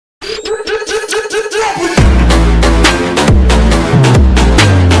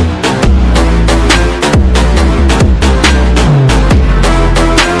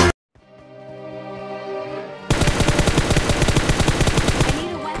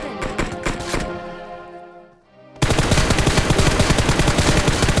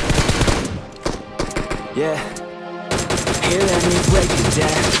yeah. Here, let me break it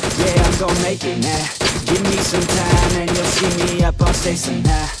down. Yeah, I'm gon' make it now. Give me some time and you'll see me up on stage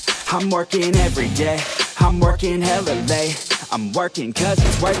somehow. I'm working every day, I'm working hella late. I'm working cause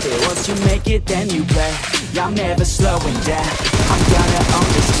it's worth it. Once you make it, then you play. I'm never slowing down, I'm gonna own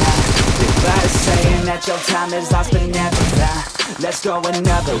this time. Goodbye to saying that your time is lost but never found. Let's go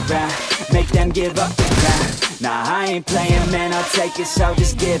another round, make them give up the ground. Nah, I ain't playing, man, I'll take it, so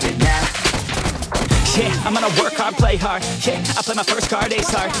just give it now. Yeah, I'm gonna work hard, play hard. Yeah, I play my first card,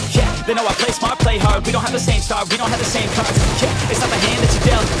 ace hard. Yeah, they know I play smart, play hard. We don't have the same star, we don't have the same cards. Yeah, it's not the hand that you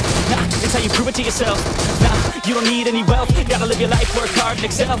dealt. Nah, it's how you prove it to yourself. Nah, you don't need any wealth. You gotta live your life, work hard and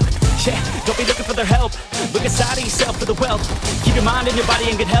excel. Yeah, don't be looking for their help. Look inside of yourself for the wealth. Keep your mind and your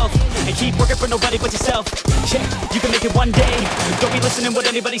body in good health. And keep working for nobody but yourself. Yeah, you can make it one day. Don't be listening what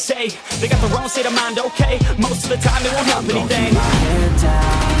anybody say. They got their own state of mind, okay. Most of the time it won't help anything. Keep my head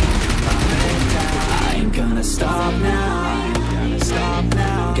down. Ain't gonna stop now.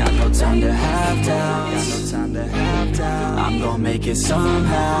 Got no time to have doubts. I'm gonna make it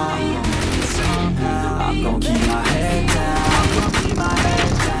somehow. I'm gonna keep my head down.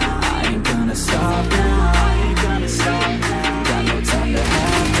 I ain't gonna stop now. Got no time to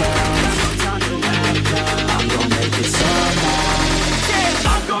have doubts. I'm gonna make it somehow. Yeah,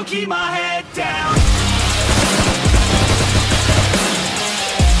 I'm gonna keep my head down.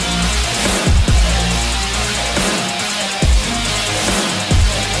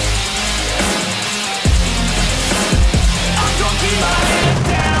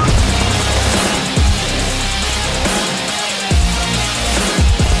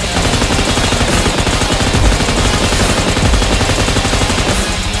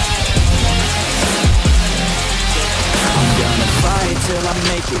 Till I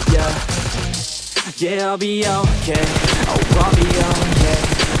make it, yeah, I'll be okay, oh, I'll be okay.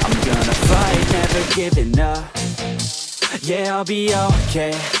 I'm gonna fight, never giving up. Yeah, I'll be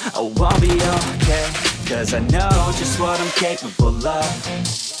okay, oh, I'll be okay. Cause I know just what I'm capable of.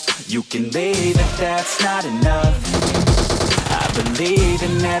 You can leave if that's not enough. I believe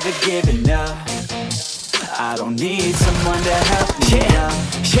in never giving up. I don't need someone to help me out.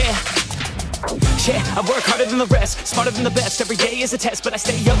 Yeah, I work harder than the rest, smarter than the best. Every day is a test, but I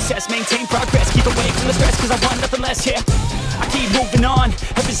stay obsessed. Maintain progress, keep away from the stress, cause I want nothing less, yeah. I keep moving on,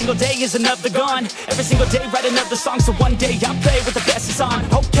 every single day is another gone. Every single day write another song, so one day I'll play with the best is on.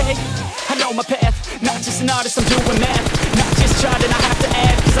 Okay, I know my path, not just an artist, I'm doing math. Not just charting, I have to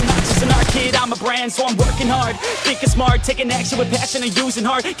add, cause I'm not just an art kid, I'm a brand. So I'm working hard, thinking smart, taking action with passion and using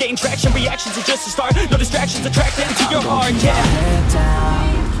heart. Gain traction, reactions are just a start. No distractions, attract them to your heart, yeah.